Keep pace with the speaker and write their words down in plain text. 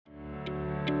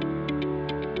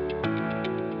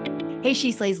Hey,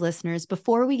 She Slays listeners,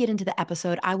 before we get into the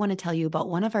episode, I want to tell you about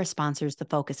one of our sponsors, the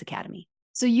Focus Academy.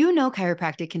 So you know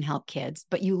chiropractic can help kids,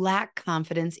 but you lack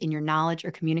confidence in your knowledge or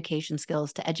communication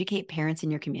skills to educate parents in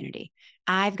your community.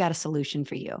 I've got a solution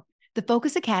for you. The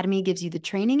Focus Academy gives you the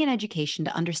training and education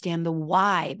to understand the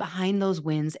why behind those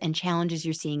wins and challenges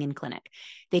you're seeing in clinic.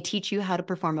 They teach you how to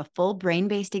perform a full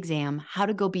brain-based exam, how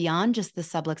to go beyond just the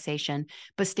subluxation,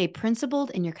 but stay principled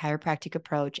in your chiropractic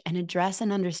approach and address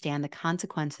and understand the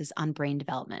consequences on brain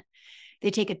development. They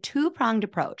take a two-pronged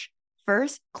approach.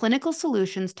 First, clinical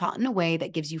solutions taught in a way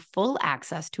that gives you full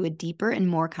access to a deeper and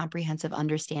more comprehensive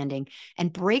understanding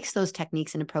and breaks those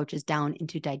techniques and approaches down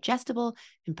into digestible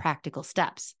and practical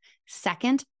steps.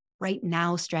 Second, right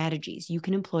now strategies you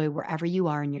can employ wherever you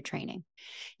are in your training.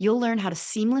 You'll learn how to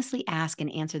seamlessly ask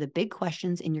and answer the big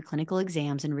questions in your clinical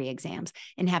exams and re-exams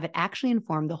and have it actually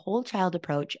inform the whole child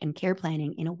approach and care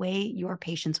planning in a way your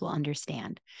patients will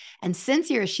understand. And since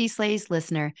you're a She Slays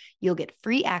listener, you'll get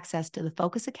free access to the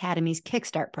Focus Academy's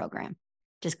Kickstart program.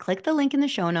 Just click the link in the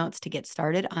show notes to get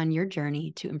started on your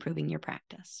journey to improving your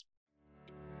practice.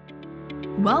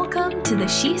 Welcome to the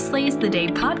She Slays the Day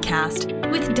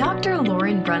podcast with Dr.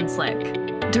 Lauren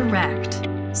Brunslick. Direct,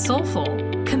 soulful,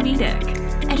 comedic,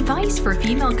 advice for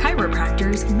female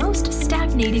chiropractors' most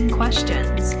stagnating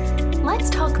questions. Let's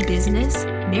talk business,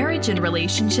 marriage and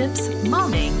relationships,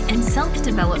 momming, and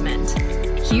self-development.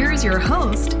 Here's your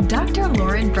host, Dr.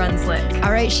 Lauren Brunslick.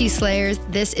 All right, She Slayers,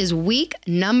 this is week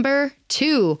number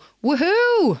 2.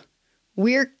 Woohoo!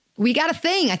 We got a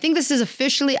thing. I think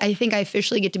I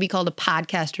officially get to be called a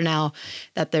podcaster now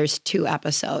that there's 2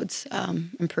 episodes. I'm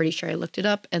pretty sure I looked it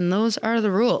up, and those are the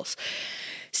rules.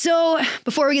 So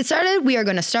before we get started, we are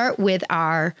going to start with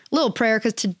our little prayer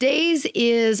because today's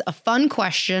is a fun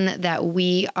question that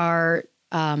we are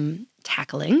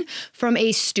tackling from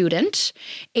a student,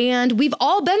 and we've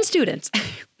all been students.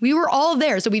 We were all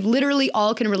there, so we literally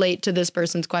all can relate to this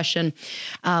person's question.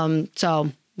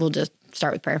 So we'll just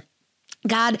start with prayer.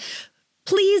 God,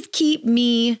 please keep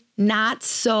me not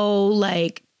so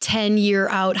 10-year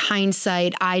out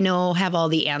hindsight. I know have all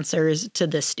the answers to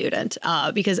this student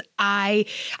because I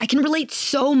can relate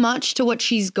so much to what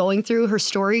she's going through. Her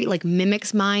story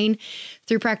mimics mine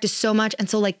through practice so much. And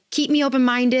so keep me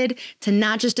open-minded to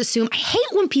not just assume. I hate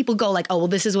when people go oh, well,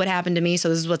 this is what happened to me, so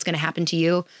this is what's going to happen to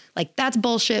you. That's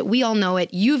bullshit. We all know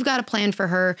it. You've got a plan for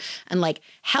her and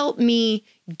help me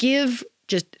give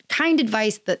just kind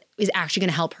advice that is actually going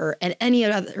to help her and any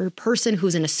other person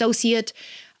who's an associate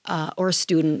or a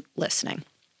student listening.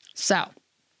 So,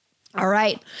 all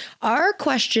right. Our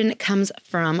question comes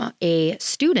from a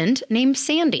student named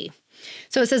Sandy.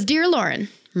 So it says, Dear Lauren,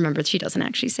 remember she doesn't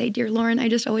actually say Dear Lauren, I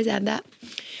just always add that.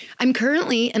 I'm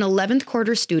currently an 11th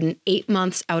quarter student, 8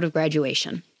 months out of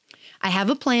graduation. I have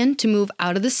a plan to move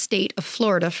out of the state of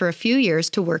Florida for a few years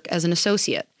to work as an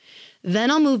associate.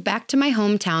 Then I'll move back to my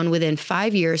hometown within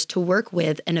 5 years to work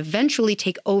with and eventually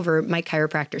take over my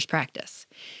chiropractor's practice.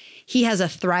 He has a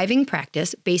thriving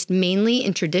practice based mainly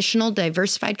in traditional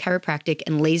diversified chiropractic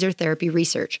and laser therapy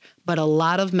research, but a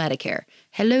lot of Medicare.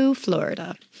 Hello,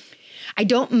 Florida. I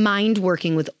don't mind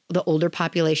working with the older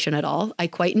population at all. I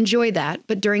quite enjoy that,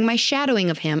 but during my shadowing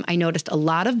of him, I noticed a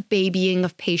lot of babying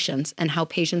of patients and how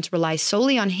patients rely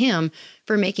solely on him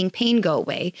for making pain go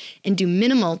away and do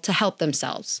minimal to help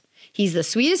themselves. He's the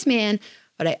sweetest man,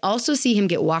 but I also see him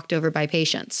get walked over by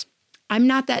patients. I'm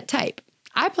not that type.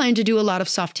 I plan to do a lot of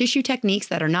soft tissue techniques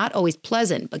that are not always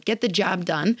pleasant, but get the job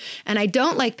done. And I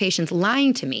don't like patients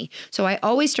lying to me, so I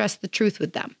always stress the truth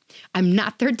with them. I'm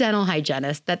not their dental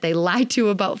hygienist that they lie to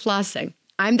about flossing.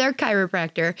 I'm their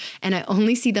chiropractor, and I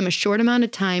only see them a short amount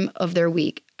of time of their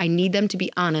week. I need them to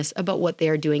be honest about what they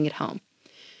are doing at home.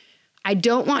 I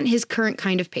don't want his current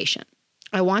kind of patient.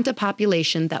 I want a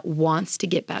population that wants to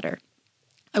get better.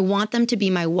 I want them to be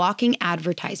my walking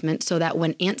advertisement so that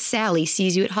when Aunt Sally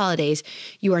sees you at holidays,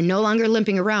 you are no longer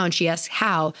limping around. She asks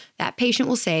how. That patient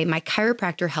will say, my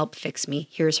chiropractor helped fix me.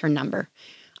 Here's her number.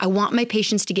 I want my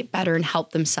patients to get better and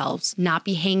help themselves, not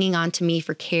be hanging on to me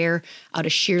for care out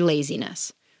of sheer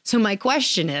laziness. So my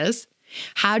question is,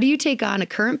 how do you take on a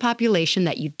current population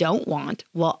that you don't want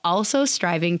while also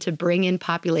striving to bring in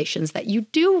populations that you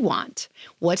do want?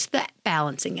 What's the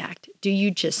balancing act? Do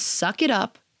you just suck it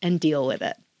up and deal with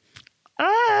it?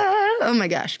 Oh my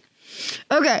gosh.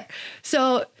 Okay.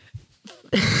 So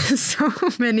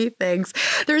many things.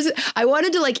 I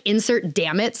wanted to insert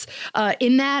damn it's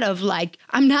in that of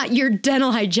I'm not your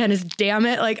dental hygienist, damn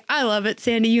it. I love it.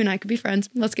 Sandy, you and I could be friends.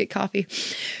 Let's get coffee.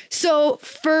 So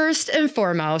first and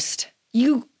foremost,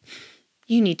 you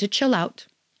need to chill out.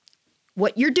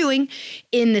 what you're doing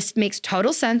in this makes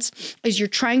total sense is you're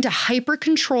trying to hyper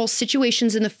control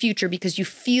situations in the future because you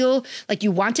feel like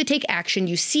you want to take action.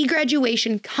 You see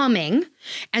graduation coming.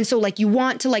 And so like you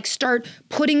want to like start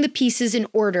putting the pieces in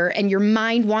order and your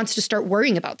mind wants to start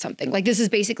worrying about something. Like this is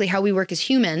basically how we work as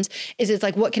humans is it's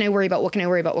like, what can I worry about? What can I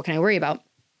worry about? What can I worry about?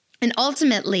 And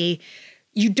ultimately,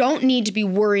 you don't need to be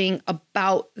worrying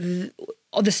about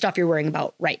all the stuff you're worrying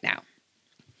about right now.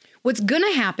 What's going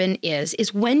to happen is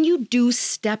when you do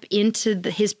step into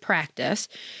his practice,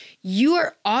 you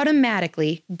are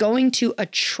automatically going to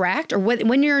attract, or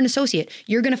when you're an associate,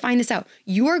 you're going to find this out.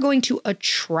 You are going to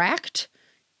attract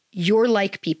your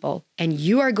like people, and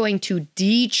you are going to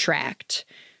detract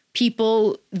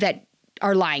people that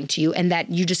are lying to you and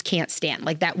that you just can't stand.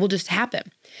 Like that will just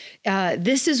happen.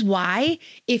 This is why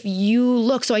if you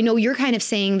look, so I know you're kind of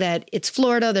saying that it's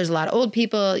Florida, there's a lot of old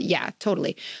people. Yeah,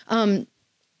 totally.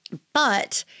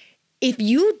 But if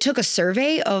you took a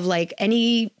survey of like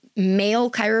any male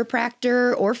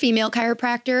chiropractor or female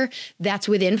chiropractor that's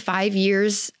within 5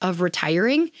 years of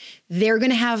retiring, they're going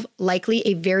to have likely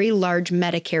a very large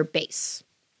Medicare base.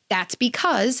 That's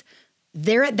because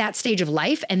they're at that stage of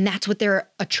life and that's what they're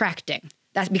attracting.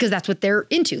 That's because that's what they're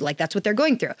into. Like that's what they're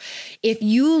going through. If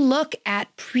you look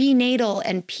at prenatal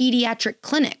and pediatric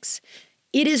clinics,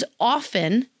 it is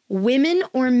often women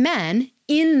or men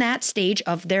in that stage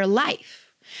of their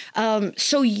life.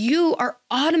 So you are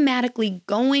automatically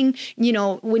going,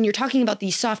 when you're talking about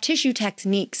these soft tissue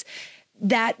techniques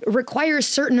that require a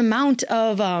certain amount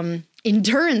of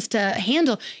endurance to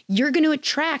handle, you're going to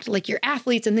attract like your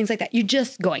athletes and things like that. You're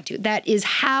just going to. That is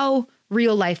how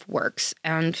real life works.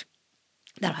 And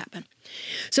that'll happen.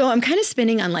 So I'm kind of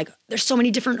spinning on like, there's so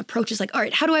many different approaches. Like, all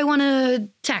right, how do I want to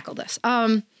tackle this?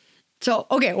 So,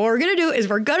 okay, what we're going to do is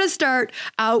we're going to start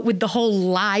out with the whole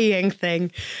lying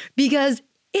thing because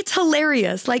it's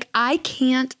hilarious. Like, I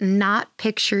can't not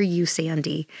picture you,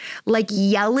 Sandy, like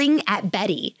yelling at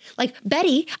Betty. Like,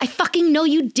 Betty, I fucking know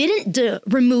you didn't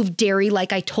remove dairy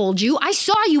like I told you. I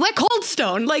saw you at Cold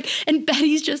Stone. Like, and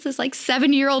Betty's just this like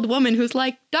 7-year-old woman who's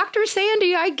like, Dr.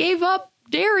 Sandy, I gave up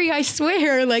dairy, I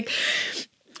swear. Like,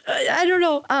 I don't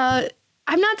know.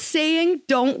 I'm not saying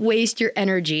don't waste your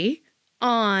energy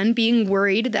on being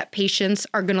worried that patients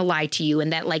are going to lie to you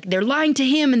and that like they're lying to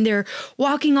him and they're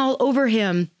walking all over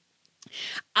him.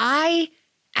 As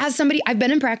somebody, I've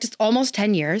been in practice almost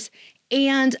 10 years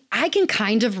and I can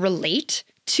kind of relate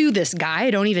to this guy. I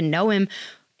don't even know him.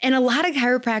 And a lot of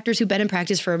chiropractors who've been in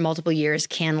practice for multiple years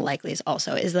can like this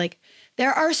also is like,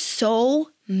 there are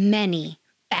so many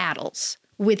battles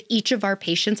with each of our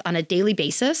patients on a daily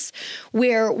basis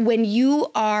where when you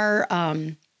are,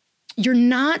 you're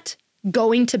not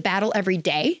going to battle every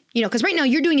day, because right now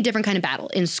you're doing a different kind of battle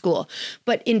in school,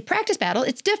 but in practice battle,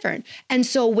 it's different. And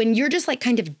so when you're just like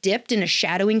kind of dipped in a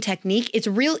shadowing technique, it's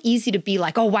real easy to be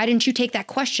like, oh, why didn't you take that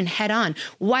question head on?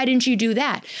 Why didn't you do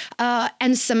that?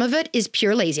 And some of it is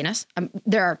pure laziness.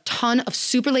 There are a ton of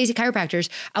super lazy chiropractors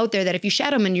out there that if you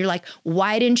shadow them and you're like,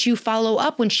 why didn't you follow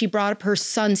up when she brought up her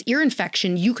son's ear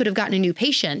infection? You could have gotten a new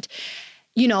patient.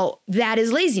 That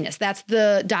is laziness. That's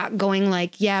the doc going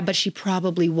like, yeah, but she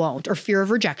probably won't, or fear of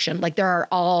rejection. Like there are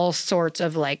all sorts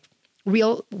of like,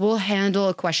 we'll handle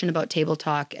a question about table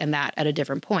talk and that at a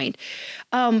different point.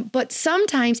 But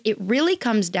sometimes it really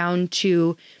comes down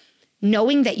to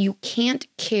knowing that you can't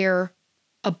care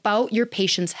about your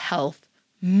patient's health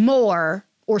more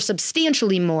or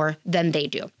substantially more than they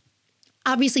do.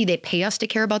 Obviously, they pay us to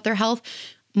care about their health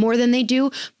more than they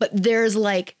do, but there's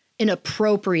like an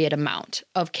appropriate amount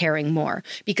of caring more.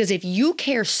 Because if you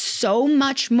care so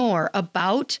much more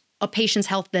about a patient's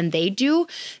health than they do,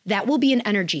 that will be an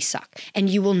energy suck. And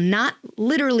you will not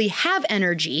literally have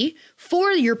energy for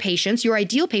your patients, your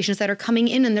ideal patients that are coming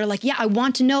in and they're like, yeah, I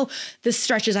want to know the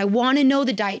stretches. I want to know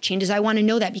the diet changes. I want to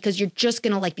know that because you're just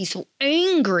going to like be so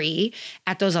angry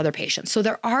at those other patients. So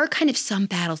there are kind of some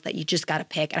battles that you just got to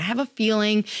pick. And I have a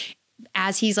feeling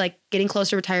as he's like getting close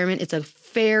to retirement, it's a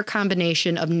fair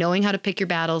combination of knowing how to pick your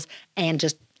battles and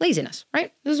just laziness,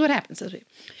 right? This is what happens.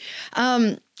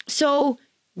 So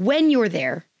when you're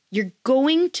there, you're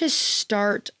going to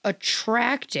start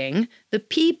attracting the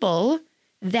people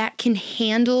that can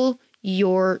handle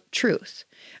your truth.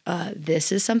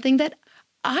 This is something that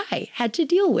I had to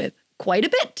deal with quite a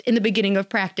bit in the beginning of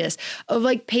practice of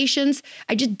like patients.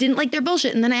 I just didn't like their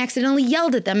bullshit. And then I accidentally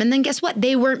yelled at them. And then guess what?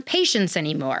 They weren't patients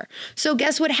anymore. So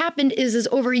guess what happened is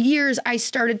over years, I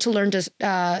started to learn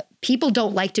to, people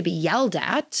don't like to be yelled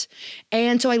at.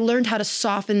 And so I learned how to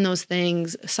soften those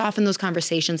things, soften those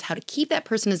conversations, how to keep that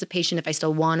person as a patient if I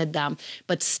still wanted them,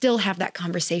 but still have that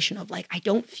conversation of like, I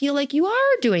don't feel like you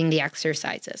are doing the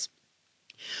exercises.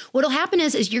 What'll happen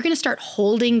is you're going to start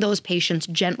holding those patients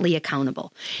gently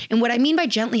accountable. And what I mean by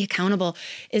gently accountable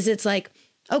is it's like,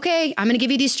 okay, I'm going to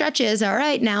give you these stretches. All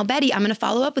right, now, Betty, I'm going to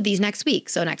follow up with these next week.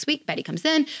 So next week, Betty comes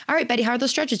in. All right, Betty, how are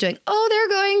those stretches doing? Oh, they're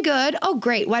going good. Oh,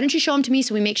 great. Why don't you show them to me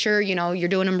so we make sure, you're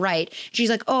doing them right? She's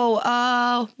like,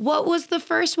 what was the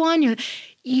first one?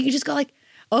 You just go like,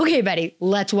 okay, Betty,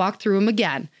 let's walk through them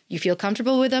again. You feel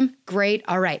comfortable with them? Great.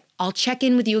 All right. I'll check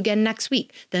in with you again next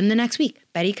week. Then the next week,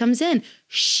 Betty comes in.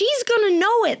 She's going to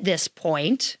know at this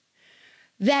point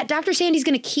that Dr. Sandy's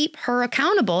going to keep her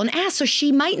accountable and ask. So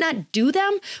she might not do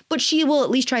them, but she will at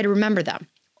least try to remember them.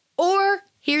 Or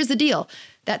here's the deal.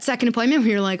 That second appointment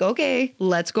where you're like, okay,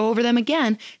 let's go over them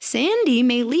again. Sandy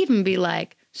may leave and be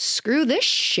like, screw this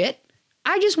shit.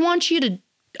 I just want you to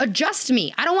adjust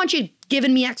me. I don't want you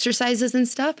giving me exercises and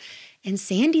stuff. And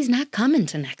Sandy's not coming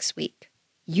to next week.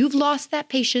 You've lost that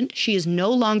patient. She is no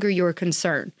longer your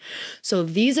concern. So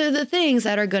these are the things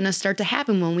that are going to start to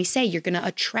happen when we say you're going to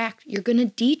attract, you're going to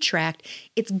detract.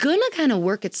 It's going to kind of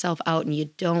work itself out and you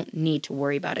don't need to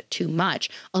worry about it too much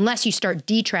unless you start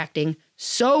detracting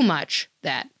so much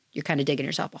that you're kind of digging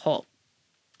yourself a hole.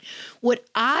 What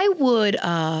I would,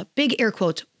 big air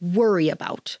quotes, worry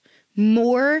about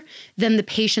more than the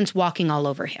patients walking all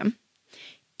over him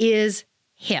is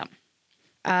him.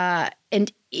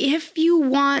 And if you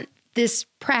want this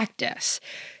practice,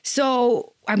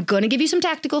 so I'm going to give you some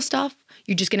tactical stuff.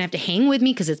 You're just going to have to hang with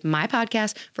me because it's my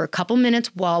podcast for a couple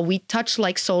minutes while we touch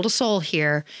like soul to soul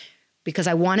here, because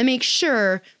I want to make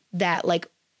sure that like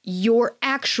you're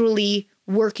actually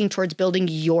working towards building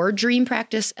your dream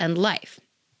practice and life.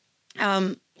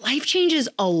 Life changes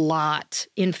a lot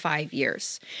in 5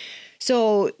 years.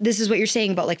 So this is what you're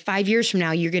saying about like 5 years from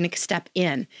now, you're going to step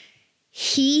in.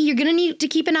 You're going to need to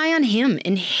keep an eye on him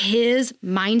and his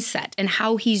mindset and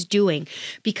how he's doing,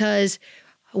 because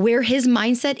where his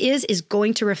mindset is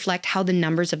going to reflect how the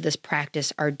numbers of this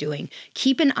practice are doing.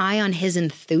 Keep an eye on his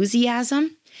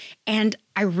enthusiasm. And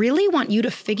I really want you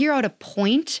to figure out a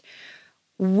point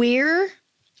where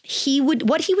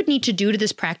what he would need to do to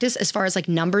this practice as far as like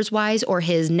numbers wise or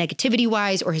his negativity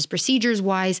wise or his procedures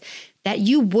wise, that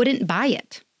you wouldn't buy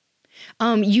it.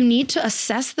 You need to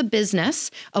assess the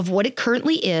business of what it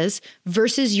currently is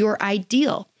versus your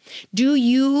ideal. Do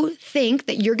you think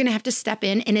that you're going to have to step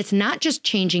in and it's not just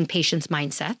changing patients'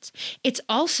 mindsets, it's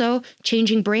also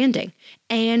changing branding.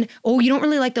 And, you don't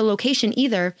really like the location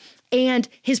either. And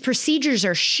his procedures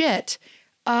are shit.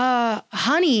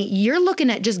 Honey, you're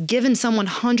looking at just giving someone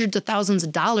hundreds of thousands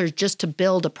of dollars just to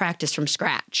build a practice from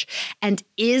scratch. And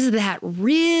is that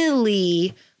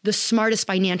really the smartest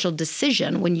financial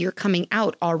decision when you're coming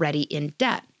out already in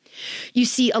debt? You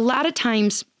see, a lot of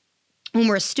times when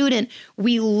we're a student,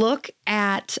 we look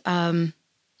at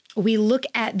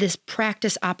this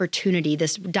practice opportunity,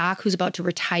 this doc who's about to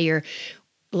retire,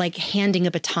 like handing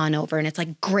a baton over. And it's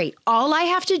like, great, all I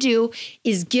have to do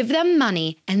is give them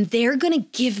money and they're going to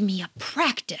give me a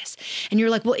practice. And you're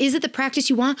like, well, is it the practice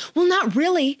you want? Well, not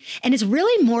really. And it's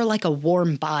really more like a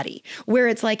warm body where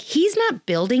it's like, he's not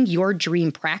building your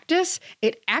dream practice.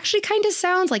 It actually kind of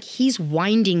sounds like he's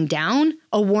winding down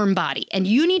a warm body. And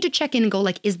you need to check in and go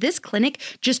like, is this clinic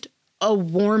just a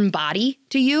warm body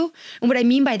to you? And what I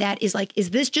mean by that is like, is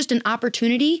this just an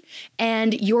opportunity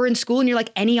and you're in school and you're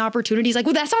like, any opportunity is like,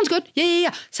 well, that sounds good.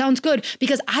 Yeah. Sounds good.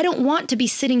 Because I don't want to be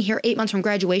sitting here 8 months from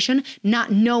graduation,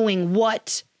 not knowing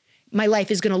what my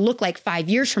life is going to look like 5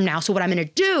 years from now. So what I'm going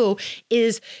to do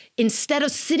is instead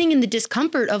of sitting in the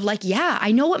discomfort of like, yeah,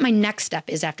 I know what my next step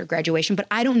is after graduation, but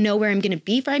I don't know where I'm going to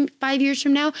be 5 years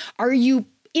from now. Are you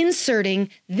inserting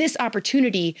this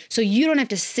opportunity so you don't have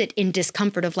to sit in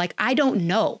discomfort of like, I don't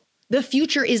know. The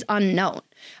future is unknown.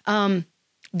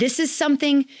 This is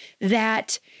something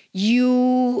that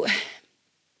so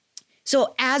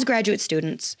as graduate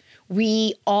students,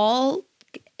 we all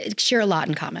share a lot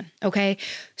in common, okay?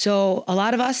 So a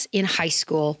lot of us in high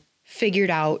school figured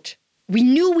out, we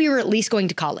knew we were at least going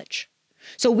to college.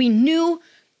 So we knew,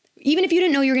 even if you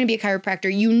didn't know you were going to be a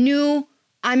chiropractor, you knew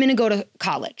I'm going to go to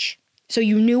college. So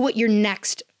you knew what your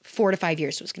next 4 to 5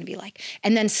 years was going to be like.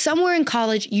 And then somewhere in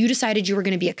college, you decided you were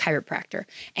going to be a chiropractor.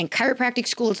 And chiropractic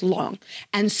school is long.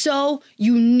 And so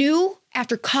you knew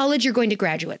after college, you're going to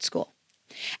graduate school.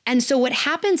 And so what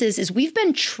happens is we've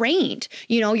been trained,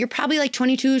 you're probably like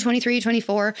 22, 23,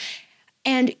 24,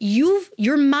 and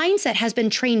your mindset has been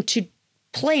trained to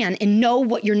plan and know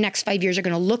what your next 5 years are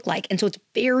going to look like. And so it's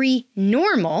very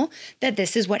normal that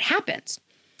this is what happens.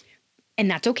 And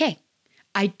that's okay.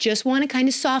 I just want to kind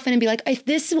of soften and be like, if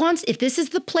this is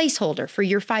the placeholder for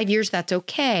your 5 years, that's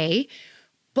okay.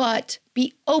 But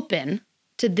be open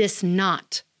to this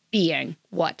not being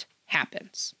what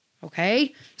happens.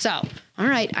 Okay. So, all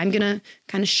right, I'm going to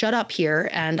kind of shut up here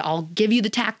and I'll give you the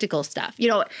tactical stuff. You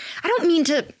know, I don't mean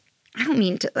to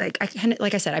like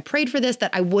I said, I prayed for this,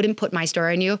 that I wouldn't put my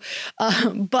story on you.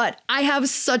 But I have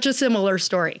such a similar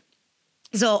story.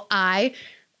 So I'm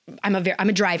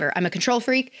a driver. I'm a control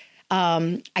freak.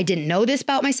 I didn't know this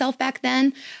about myself back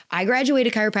then. I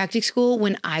graduated chiropractic school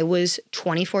when I was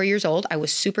 24 years old. I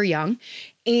was super young.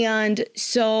 And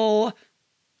so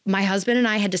my husband and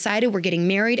I had decided we're getting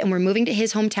married and we're moving to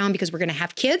his hometown because we're going to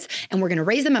have kids and we're going to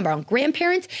raise them as our own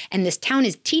grandparents. And this town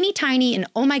is teeny tiny. And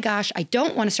oh my gosh, I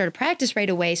don't want to start a practice right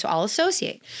away. So I'll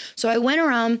associate. So I went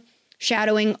around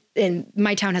shadowing, and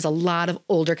my town has a lot of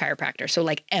older chiropractors. So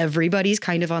like everybody's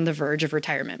kind of on the verge of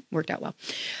retirement. Worked out well.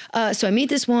 So I meet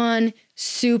this one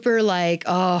super like,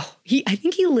 I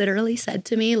think he literally said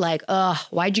to me like,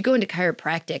 why'd you go into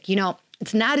chiropractic? You know,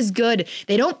 it's not as good.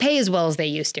 They don't pay as well as they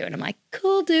used to. And I'm like,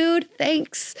 cool, dude,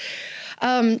 thanks.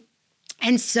 And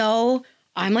so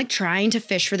I'm like trying to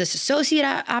fish for this associate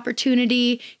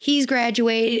opportunity. He's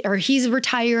graduating or he's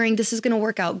retiring. This is going to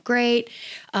work out great.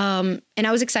 And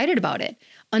I was excited about it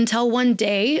until one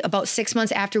day, about 6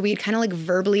 months after we had kind of like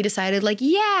verbally decided like,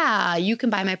 yeah, you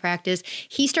can buy my practice.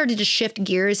 He started to shift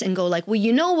gears and go like, well,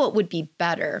 you know what would be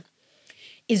better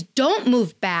is don't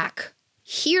move back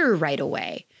here right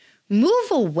away.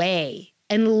 Move away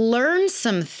and learn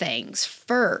some things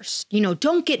first. You know,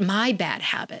 don't get my bad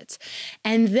habits.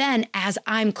 And then as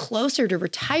I'm closer to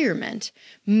retirement,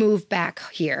 move back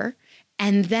here,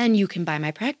 and then you can buy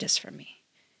my practice from me.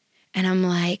 And I'm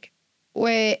like,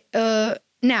 wait,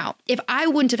 now, if I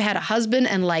wouldn't have had a husband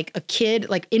and like a kid,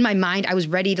 like in my mind, I was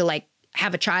ready to like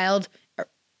have a child,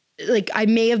 like I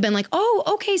may have been like, oh,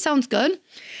 okay, sounds good.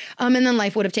 And then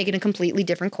life would have taken a completely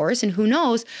different course and who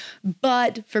knows.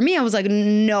 But for me, I was like,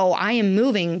 no, I am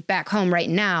moving back home right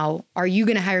now. Are you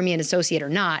going to hire me an associate or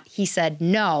not? He said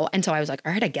no. And so I was like,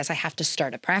 all right, I guess I have to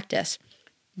start a practice.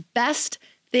 Best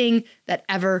thing that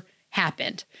ever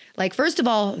happened. Like, first of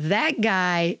all, that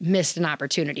guy missed an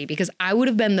opportunity because I would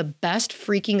have been the best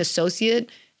freaking associate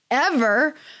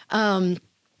ever.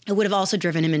 It would have also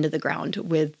driven him into the ground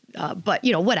with, but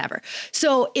you know, whatever.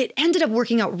 So it ended up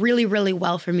working out really, really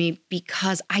well for me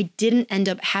because I didn't end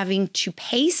up having to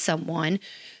pay someone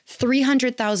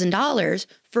 $300,000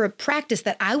 for a practice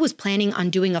that I was planning on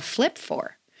doing a flip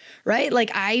for. Right? Like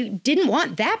I didn't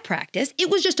want that practice. It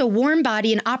was just a warm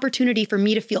body, an opportunity for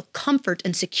me to feel comfort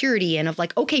and security and of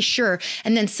like, okay, sure.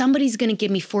 And then somebody's going to give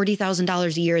me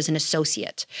 $40,000 a year as an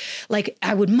associate. Like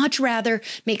I would much rather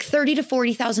make $30,000 to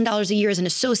 $40,000 a year as an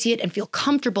associate and feel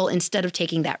comfortable instead of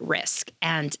taking that risk.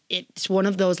 And it's one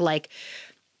of those like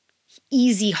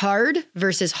easy, hard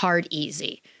versus hard,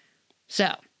 easy.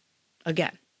 So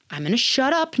again, I'm going to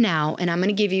shut up now and I'm going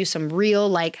to give you some real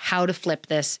like how to flip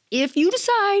this if you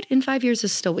decide in 5 years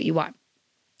this is still what you want.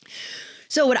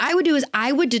 So what I would do is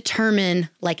I would determine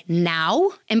like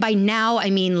now, and by now I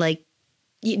mean like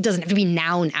it doesn't have to be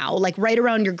now, like right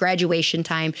around your graduation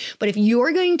time. But if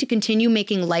you're going to continue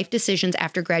making life decisions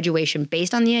after graduation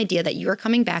based on the idea that you're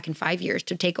coming back in 5 years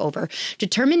to take over,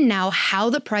 determine now how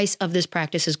the price of this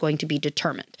practice is going to be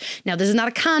determined. Now, this is not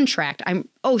a contract.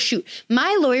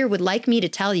 My lawyer would like me to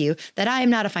tell you that I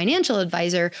am not a financial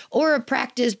advisor or a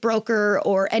practice broker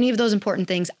or any of those important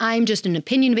things. I'm just an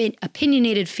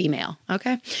opinionated female.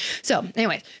 Okay. So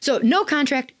anyway, so no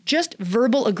contract, just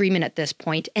verbal agreement at this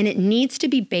point, and it needs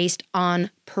to be based on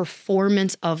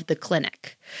performance of the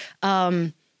clinic.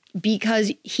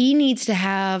 Because he needs to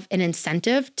have an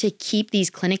incentive to keep these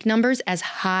clinic numbers as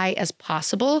high as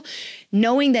possible,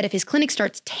 knowing that if his clinic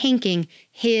starts tanking,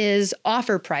 his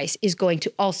offer price is going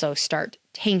to also start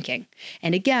tanking.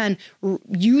 And again,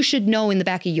 you should know in the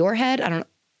back of your head,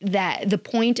 that the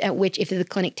point at which if the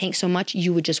clinic tanks so much,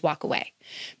 you would just walk away.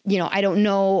 You know, I don't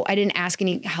know. I didn't ask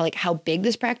how big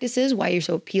this practice is, why you're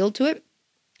so appealed to it.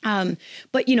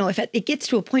 But you know, if it gets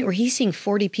to a point where he's seeing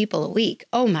 40 people a week,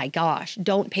 oh my gosh,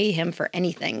 don't pay him for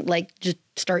anything. Like just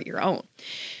start your own.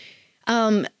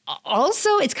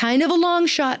 Also, it's kind of a long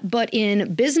shot, but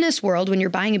in business world, when you're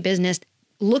buying a business,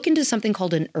 look into something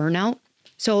called an earnout.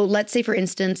 So let's say, for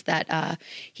instance, that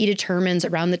he determines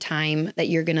around the time that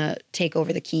you're going to take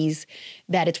over the keys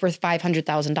that it's worth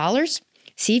 $500,000.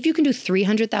 See if you can do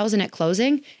 $300,000 at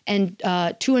closing and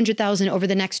 $200,000 over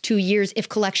the next 2 years if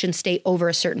collections stay over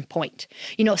a certain point.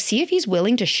 You know, see if he's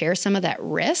willing to share some of that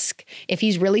risk. If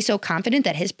he's really so confident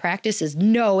that his practice is,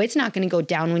 no, it's not going to go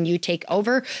down when you take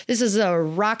over. This is a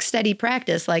rock steady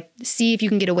practice. Like, see if you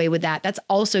can get away with that. That's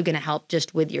also going to help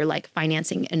just with your like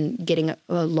financing and getting a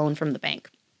loan from the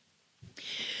bank.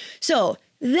 So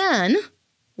then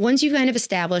once you've kind of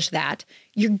established that,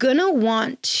 you're going to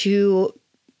want to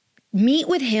meet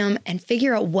with him and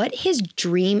figure out what his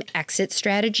dream exit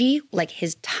strategy, like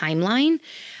his timeline,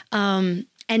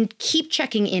 and keep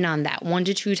checking in on that 1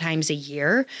 to 2 times a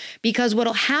year. Because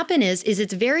what'll happen is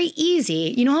it's very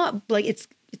easy. You know how, like, it's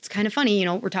kind of funny,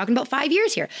 we're talking about 5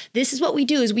 years here. This is what we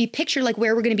do is we picture like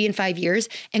where we're going to be in 5 years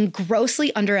and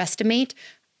grossly underestimate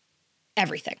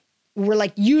everything. We're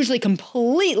like usually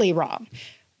completely wrong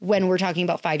when we're talking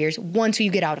about 5 years once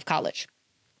you get out of college.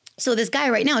 So this guy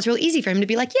right now, it's real easy for him to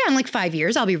be like, yeah, in like 5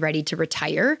 years, I'll be ready to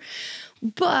retire.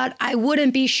 But I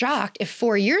wouldn't be shocked if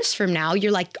 4 years from now,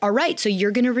 you're like, all right, so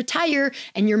you're going to retire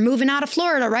and you're moving out of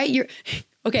Florida, right?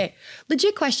 Okay,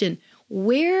 legit question.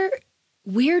 Where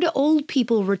do old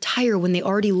people retire when they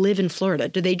already live in Florida?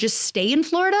 Do they just stay in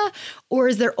Florida? Or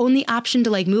is their only option to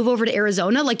like move over to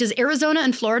Arizona? Like, does Arizona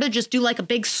and Florida just do like a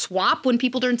big swap when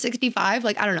people turn 65?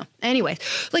 Like, I don't know. Anyways,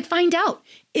 like find out,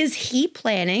 is he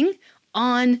planning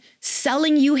on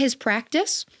selling you his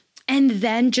practice and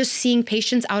then just seeing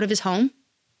patients out of his home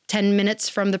 10 minutes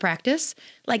from the practice?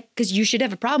 Like, because you should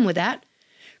have a problem with that.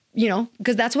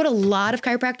 Because that's what a lot of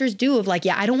chiropractors do of like,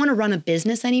 yeah, I don't want to run a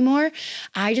business anymore.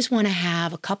 I just want to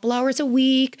have a couple hours a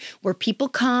week where people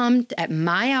come at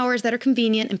my hours that are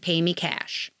convenient and pay me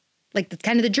cash. Like that's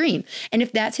kind of the dream. And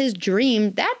if that's his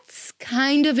dream, that's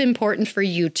kind of important for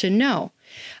you to know.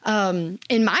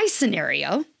 In my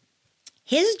scenario,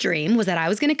 his dream was that I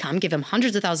was going to come give him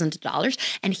hundreds of thousands of dollars.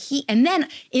 And then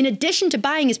in addition to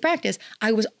buying his practice,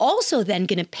 I was also then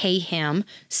going to pay him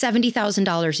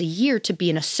 $70,000 a year to be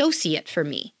an associate for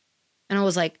me. And I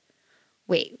was like,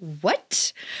 wait,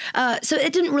 what? So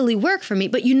it didn't really work for me,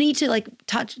 but you need to like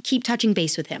keep touching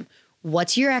base with him.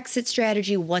 What's your exit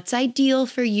strategy? What's ideal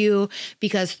for you?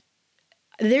 Because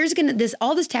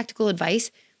all this tactical advice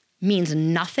means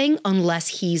nothing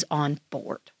unless he's on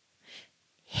board.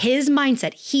 His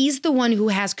mindset, he's the one who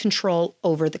has control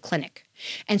over the clinic.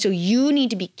 And so you need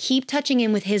to keep touching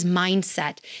in with his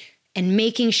mindset and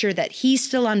making sure that he's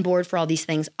still on board for all these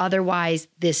things. Otherwise,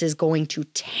 this is going to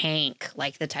tank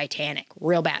like the Titanic,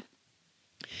 real bad.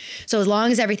 So as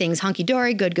long as everything's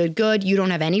hunky-dory, good, you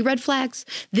don't have any red flags,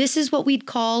 this is what we'd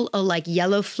call a like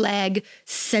yellow flag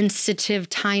sensitive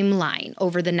timeline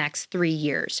over the next 3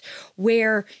 years,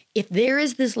 where if there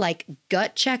is this like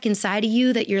gut check inside of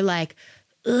you that you're like,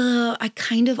 I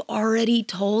kind of already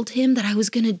told him that I was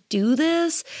going to do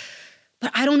this, but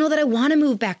I don't know that I want to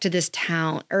move back to this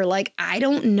town, or like, I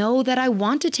don't know that I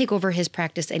want to take over his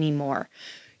practice anymore.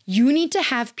 You need to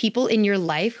have people in your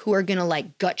life who are going to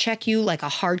like gut check you like a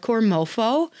hardcore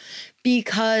mofo,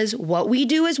 because what we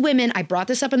do as women, I brought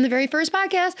this up in the very first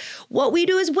podcast, what we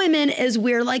do as women is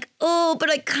we're like, oh, but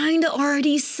I kind of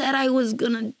already said I was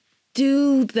going to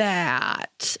do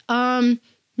that.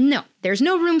 No, there's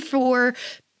no room for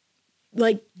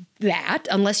like that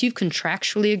unless you've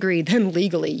contractually agreed. Then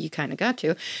legally you kind of got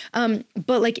to.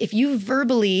 But like if you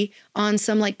verbally on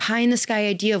some like pie in the sky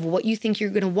idea of what you think you're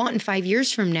going to want in 5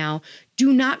 years from now,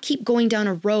 do not keep going down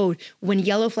a road when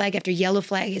yellow flag after yellow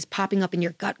flag is popping up in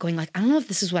your gut going like, I don't know if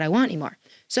this is what I want anymore.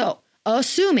 So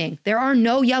assuming there are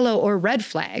no yellow or red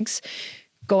flags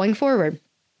going forward,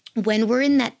 when we're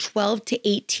in that 12 to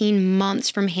 18 months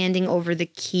from handing over the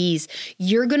keys,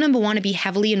 you're going to want to be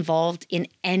heavily involved in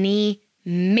any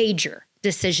major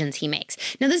decisions he makes.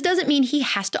 Now, this doesn't mean he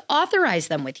has to authorize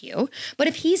them with you, but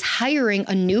if he's hiring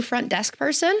a new front desk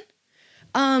person,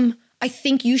 I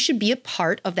think you should be a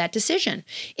part of that decision.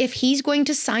 If he's going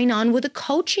to sign on with a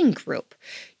coaching group,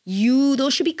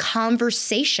 those should be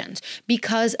conversations,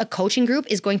 because a coaching group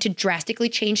is going to drastically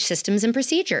change systems and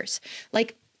procedures.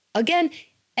 Like, again,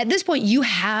 at this point, you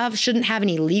shouldn't have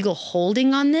any legal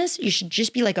holding on this. You should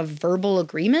just be like a verbal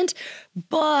agreement,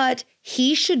 but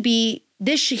he should be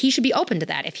open to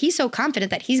that. If he's so confident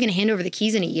that he's going to hand over the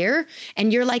keys in a year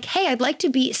and you're like, hey, I'd like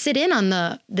to sit in on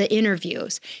the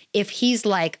interviews. If he's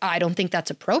like, I don't think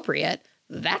that's appropriate,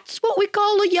 that's what we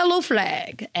call a yellow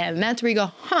flag. And that's where you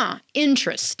go,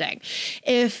 interesting.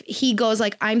 If he goes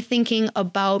like, I'm thinking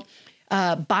about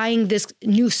buying this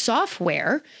new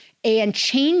software and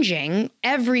changing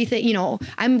everything,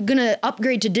 I'm going to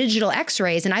upgrade to digital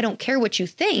x-rays and I don't care what you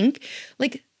think.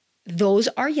 Like, those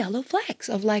are yellow flags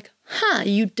of like,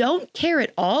 you don't care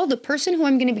at all. The person who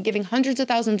I'm going to be giving hundreds of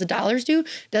thousands of dollars to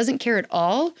doesn't care at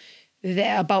all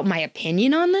about my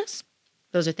opinion on this.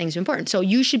 Those are things important. So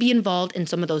you should be involved in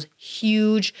some of those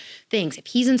huge things. If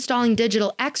he's installing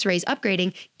digital x-rays,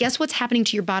 upgrading, guess what's happening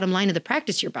to your bottom line of the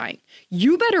practice you're buying?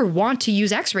 You better want to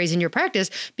use x-rays in your practice,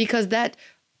 because that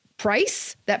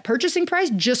purchasing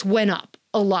price just went up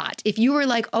a lot. If you were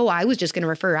like, oh, I was just going to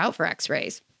refer out for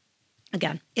x-rays.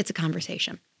 Again, it's a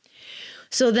conversation.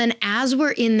 So then as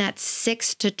we're in that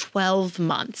 6 to 12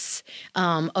 months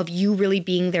of you really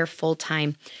being there full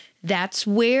time, that's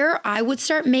where I would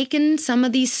start making some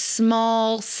of these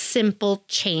small, simple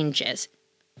changes.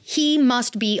 He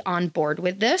must be on board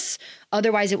with this.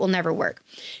 Otherwise, it will never work.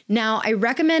 Now, I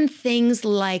recommend things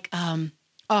like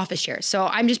office chairs. So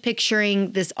I'm just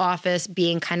picturing this office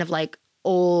being kind of like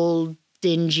old,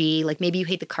 dingy, like maybe you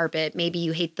hate the carpet, maybe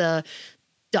you hate the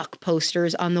duck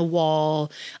posters on the wall,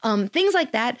 things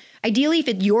like that. Ideally, if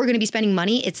you're going to be spending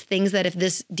money, it's things that if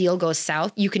this deal goes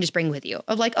south, you can just bring with you.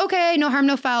 Of like, okay, no harm,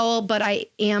 no foul, but I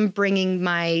am bringing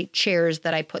my chairs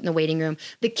that I put in the waiting room,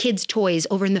 the kids' toys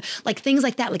over in the, like things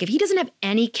like that. Like if he doesn't have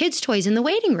any kids' toys in the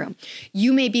waiting room,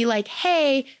 you may be like,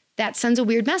 hey, that sends a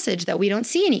weird message that we don't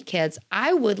see any kids.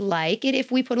 I would like it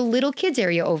if we put a little kids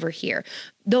area over here.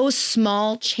 Those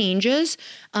small changes,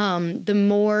 the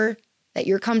more that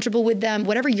you're comfortable with them,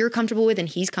 whatever you're comfortable with and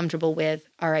he's comfortable with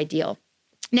are ideal.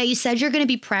 Now, you said you're going to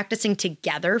be practicing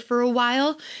together for a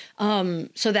while.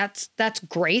 So that's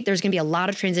great. There's going to be a lot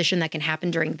of transition that can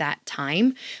happen during that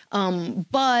time.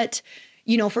 But,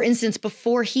 you know, for instance,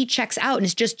 before he checks out and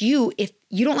it's just you, if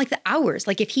you don't like the hours,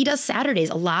 like if he does Saturdays,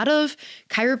 a lot of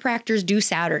chiropractors do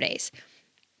Saturdays.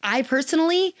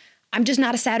 I'm just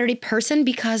not a Saturday person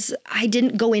because I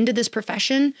didn't go into this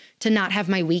profession to not have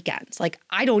my weekends. Like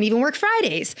I don't even work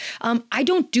Fridays. I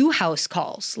don't do house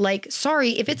calls. Like,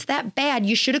 sorry, if it's that bad,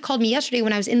 you should have called me yesterday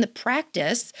when I was in the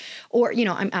practice or, you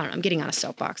know, I don't know, I'm getting on a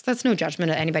soapbox. That's no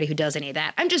judgment of anybody who does any of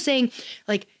that. I'm just saying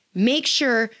like, make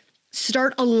sure,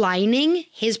 start aligning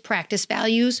his practice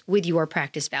values with your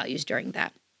practice values during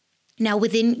that. Now,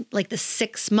 within like the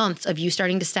 6 months of you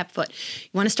starting to step foot, you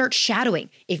want to start shadowing.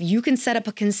 If you can set up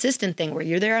a consistent thing where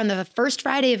you're there on the first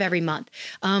Friday of every month,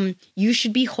 you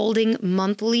should be holding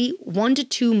 1 to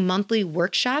 2 monthly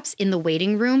workshops in the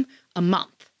waiting room a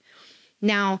month.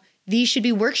 Now, these should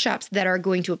be workshops that are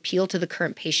going to appeal to the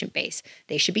current patient base.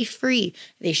 They should be free.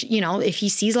 They should, you know, if he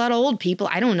sees a lot of old people,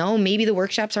 I don't know, maybe the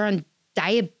workshops are on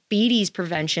diabetes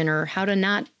prevention or how to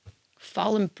not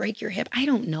fall and break your hip. I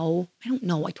don't know.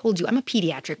 I told you I'm a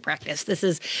pediatric practice. This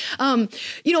is,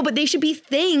 you know, but they should be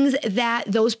things that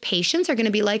those patients are going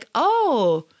to be like,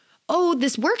 oh,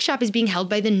 this workshop is being held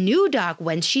by the new doc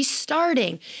when she's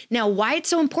starting. Now, why it's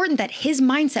so important that his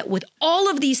mindset with all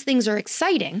of these things are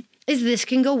exciting is this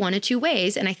can go one of two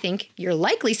ways. And I think you're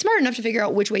likely smart enough to figure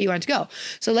out which way you want to go.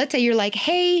 So let's say you're like,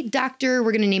 hey, doctor,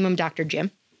 we're going to name him Dr. Jim.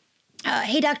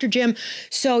 Hey, Dr. Jim.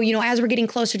 So, you know, as we're getting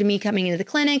closer to me coming into the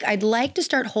clinic, I'd like to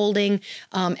start holding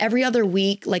every other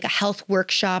week, like a health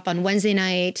workshop on Wednesday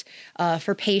night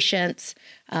for patients.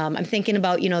 I'm thinking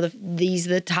about, you know,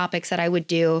 the topics that I would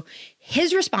do.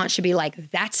 His response should be like,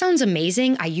 that sounds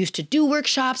amazing. I used to do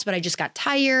workshops, but I just got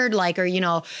tired, like, or, you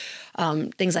know,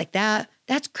 things like that.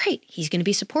 That's great. He's going to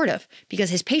be supportive because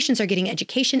his patients are getting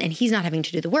education and he's not having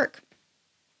to do the work.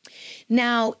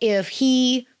 Now, if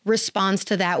he responds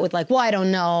to that with like, well, I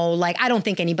don't know, like, I don't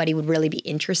think anybody would really be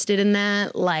interested in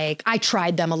that. Like, I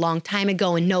tried them a long time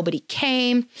ago and nobody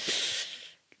came.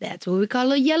 That's what we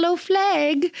call a yellow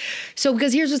flag. So,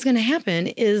 because here's what's going to happen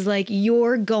is like,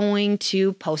 you're going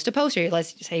to post a poster.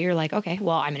 Let's say you're like, okay,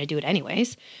 well, I'm going to do it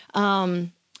anyways.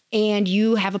 And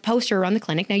you have a poster around the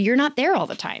clinic. Now, you're not there all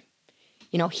the time.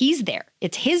 You know, he's there.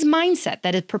 It's his mindset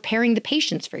that is preparing the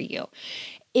patients for you.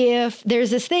 If there's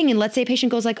this thing and let's say a patient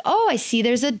goes like, oh, I see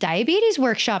there's a diabetes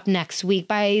workshop next week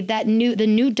by the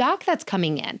new doc that's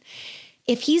coming in.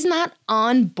 If he's not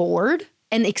on board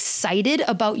and excited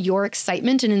about your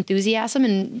excitement and enthusiasm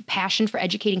and passion for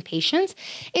educating patients,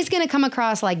 it's going to come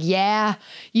across like, yeah,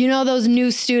 you know, those new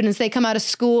students, they come out of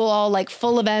school all like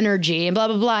full of energy and blah,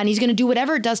 blah, blah. And he's going to do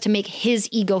whatever it does to make his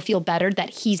ego feel better that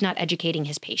he's not educating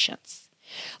his patients.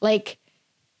 Like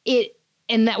it.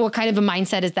 And that, what kind of a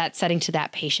mindset is that setting to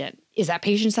that patient? Is that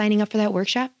patient signing up for that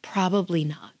workshop? Probably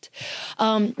not.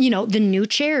 You know, the new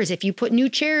chairs, if you put new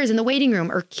chairs in the waiting room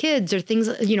or kids or things,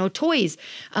 you know, toys.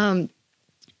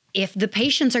 If the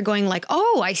patients are going like,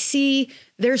 oh, I see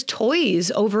there's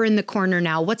toys over in the corner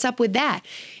now. What's up with that?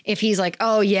 If he's like,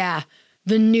 oh yeah,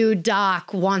 the new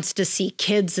doc wants to see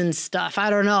kids and stuff. I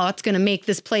don't know. It's going to make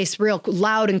this place real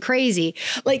loud and crazy.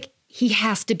 Like, he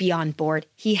has to be on board.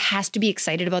 He has to be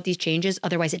excited about these changes.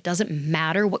 Otherwise, it doesn't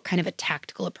matter what kind of a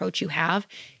tactical approach you have.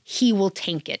 He will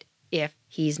tank it if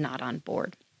he's not on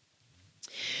board.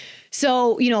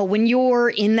 So, you know, when you're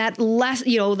in that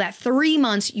that 3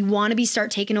 months, you want to start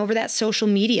taking over that social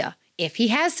media. If he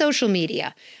has social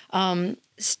media,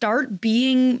 start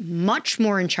being much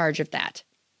more in charge of that.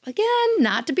 again,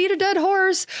 not to beat a dead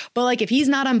horse, but like if he's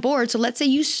not on board, so let's say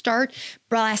you start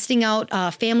blasting out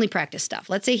family practice stuff.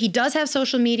 Let's say he does have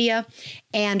social media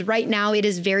and right now it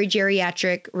is very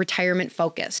geriatric, retirement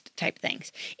focused type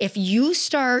things. If you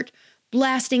start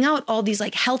blasting out all these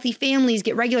like healthy families,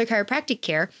 get regular chiropractic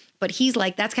care, but he's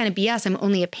like, that's kind of BS. I'm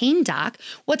only a pain doc.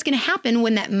 What's going to happen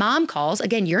when that mom calls?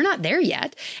 Again, you're not there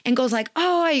yet and goes like,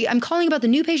 oh, I'm calling about the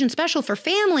new patient special for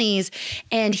families.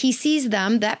 And he sees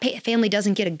them, that family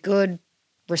doesn't get a good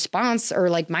response or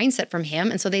like mindset from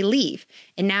him. And so they leave.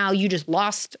 And now you just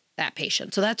lost that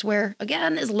patient. So that's where,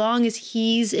 again, as long as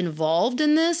he's involved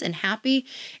in this and happy,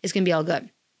 it's going to be all good.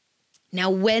 Now,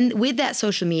 with that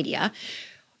social media,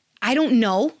 I don't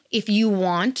know if you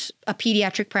want a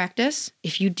pediatric practice.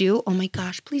 If you do, oh my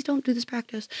gosh, please don't do this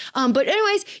practice. But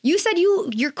anyways, you said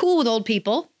you're cool with old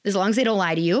people as long as they don't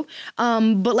lie to you.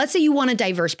 But let's say you want a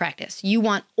diverse practice. You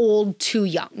want old to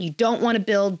young. You don't want to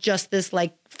build just this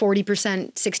like 40%,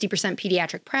 60%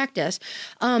 pediatric practice.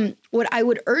 What I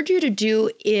would urge you to do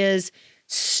is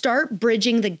start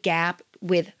bridging the gap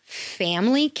with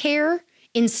family care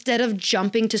instead of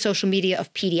jumping to social media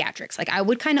of pediatrics. Like I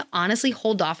would kind of honestly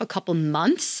hold off a couple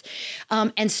months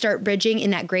and start bridging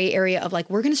in that gray area of like,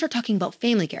 we're going to start talking about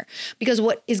family care, because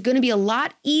what is going to be a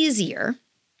lot easier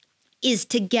is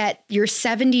to get your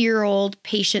 70-year-old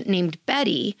patient named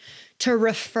Betty to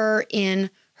refer in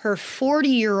her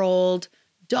 40-year-old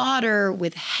daughter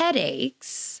with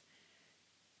headaches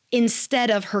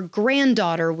instead of her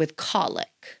granddaughter with colic.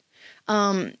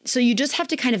 So you just have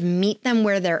to kind of meet them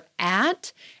where they're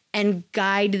at and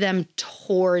guide them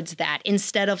towards that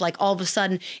instead of like all of a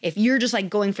sudden, if you're just like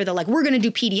going for the, like, we're going to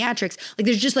do pediatrics, like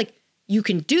there's just like, you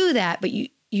can do that, but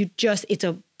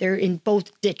they're in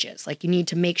both ditches. Like you need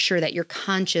to make sure that you're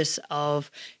conscious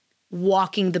of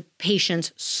walking the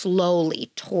patients slowly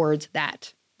towards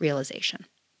that realization.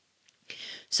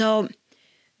 So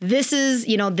this is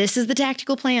the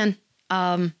tactical plan.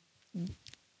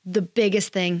 The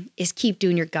biggest thing is keep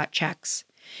doing your gut checks.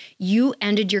 You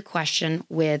ended your question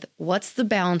with, what's the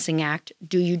balancing act?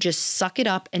 Do you just suck it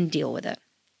up and deal with it?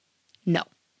 No.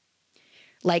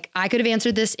 Like I could have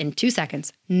answered this in 2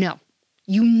 seconds. No,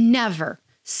 you never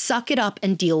suck it up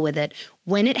and deal with it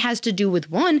when it has to do with,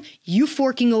 one, you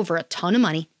forking over a ton of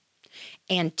money,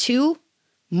 and two,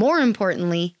 more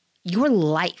importantly, your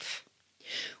life.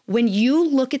 When you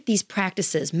look at these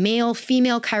practices, male,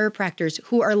 female chiropractors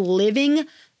who are living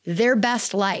their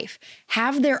best life,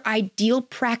 have their ideal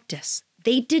practice,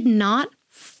 they did not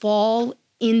fall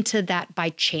into that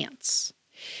by chance.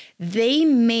 They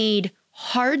made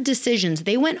hard decisions.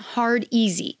 They went hard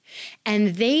easy,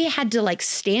 and they had to like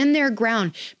stand their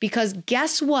ground, because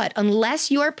guess what?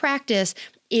 Unless your practice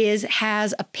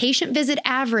has a patient visit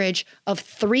average of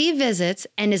 3 visits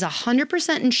and is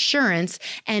 100% insurance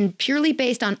and purely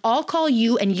based on, I'll call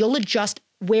you and you'll adjust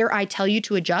where I tell you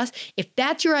to adjust. If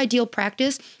that's your ideal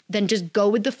practice, then just go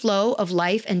with the flow of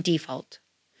life and default.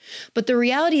 But the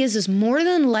reality is more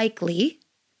than likely,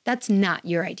 that's not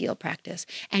your ideal practice.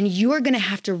 And you are going to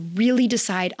have to really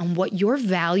decide on what your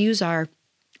values are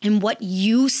and what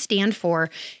you stand for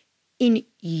in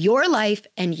your life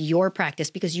and your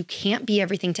practice, because you can't be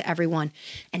everything to everyone.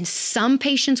 And some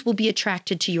patients will be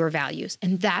attracted to your values,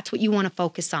 and that's what you want to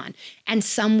focus on. And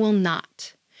some will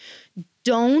not.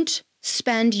 Don't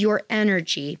spend your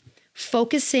energy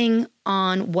focusing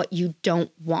on what you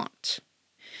don't want.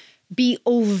 Be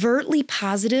overtly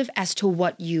positive as to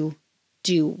what you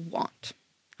do want,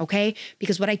 okay?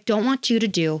 Because what I don't want you to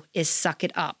do is suck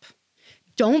it up.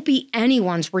 Don't be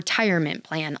anyone's retirement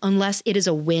plan unless it is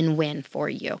a win-win for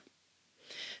you.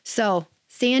 So,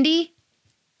 Sandy,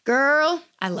 girl,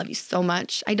 I love you so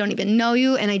much. I don't even know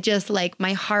you. And I just like,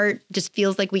 my heart just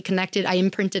feels like we connected. I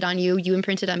imprinted on you. You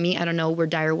imprinted on me. I don't know. We're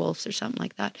dire wolves or something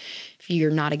like that. If you're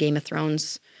not a Game of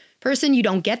Thrones person, you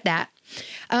don't get that.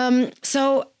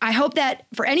 So I hope that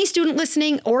for any student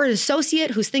listening or an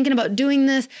associate who's thinking about doing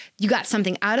this, you got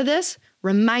something out of this.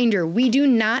 Reminder, we do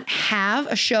not have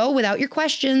a show without your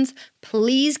questions.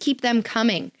 Please keep them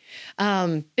coming.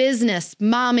 Business,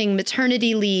 momming,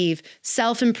 maternity leave,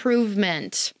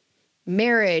 self-improvement,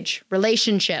 marriage,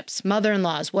 relationships,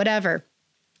 mother-in-laws, whatever.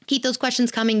 Keep those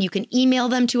questions coming. You can email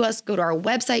them to us. Go to our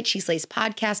website,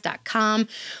 SheSlaysPodcast.com,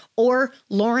 or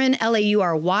Lauren,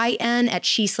 Lauryn, at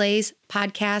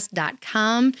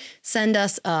SheSlaysPodcast.com. Send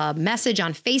us a message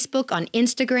on Facebook, on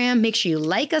Instagram. Make sure you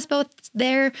like us both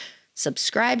there.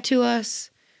 Subscribe to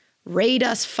us. Rate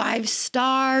us 5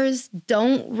 stars.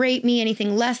 Don't rate me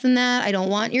anything less than that. I don't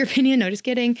want your opinion. No, just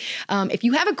kidding. If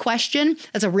you have a question,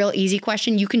 that's a real easy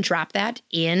question. You can drop that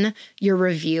in your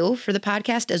review for the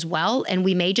podcast as well. And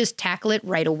we may just tackle it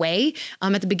right away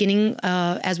at the beginning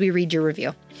as we read your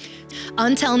review.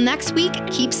 Until next week,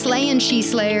 keep slaying, She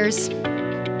Slayers.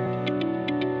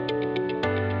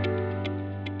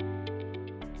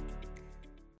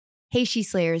 Hey, She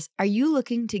Slayers, are you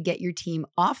looking to get your team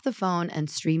off the phone and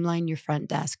streamline your front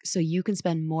desk so you can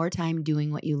spend more time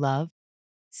doing what you love?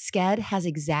 Sked has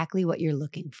exactly what you're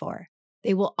looking for.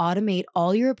 They will automate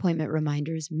all your appointment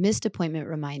reminders, missed appointment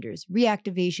reminders,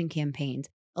 reactivation campaigns,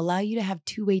 allow you to have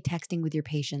two-way texting with your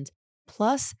patients.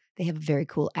 Plus, they have a very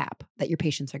cool app that your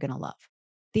patients are going to love.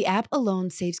 The app alone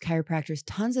saves chiropractors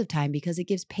tons of time because it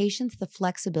gives patients the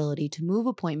flexibility to move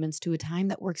appointments to a time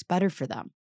that works better for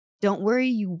them. Don't worry,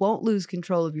 you won't lose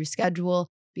control of your schedule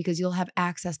because you'll have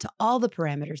access to all the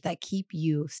parameters that keep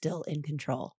you still in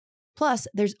control. Plus,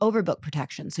 there's overbook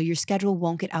protection, so your schedule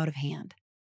won't get out of hand.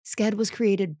 Sked was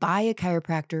created by a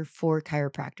chiropractor for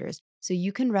chiropractors, so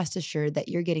you can rest assured that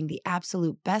you're getting the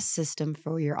absolute best system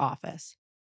for your office.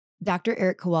 Dr.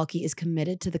 Eric Kowalski is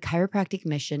committed to the chiropractic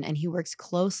mission, and he works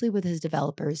closely with his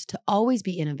developers to always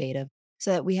be innovative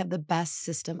so that we have the best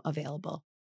system available.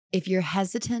 If you're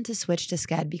hesitant to switch to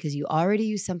Sked because you already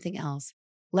use something else,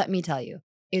 let me tell you,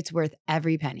 it's worth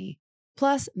every penny.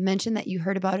 Plus, mention that you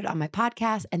heard about it on my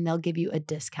podcast and they'll give you a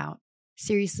discount.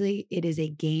 Seriously, it is a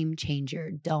game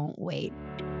changer. Don't wait.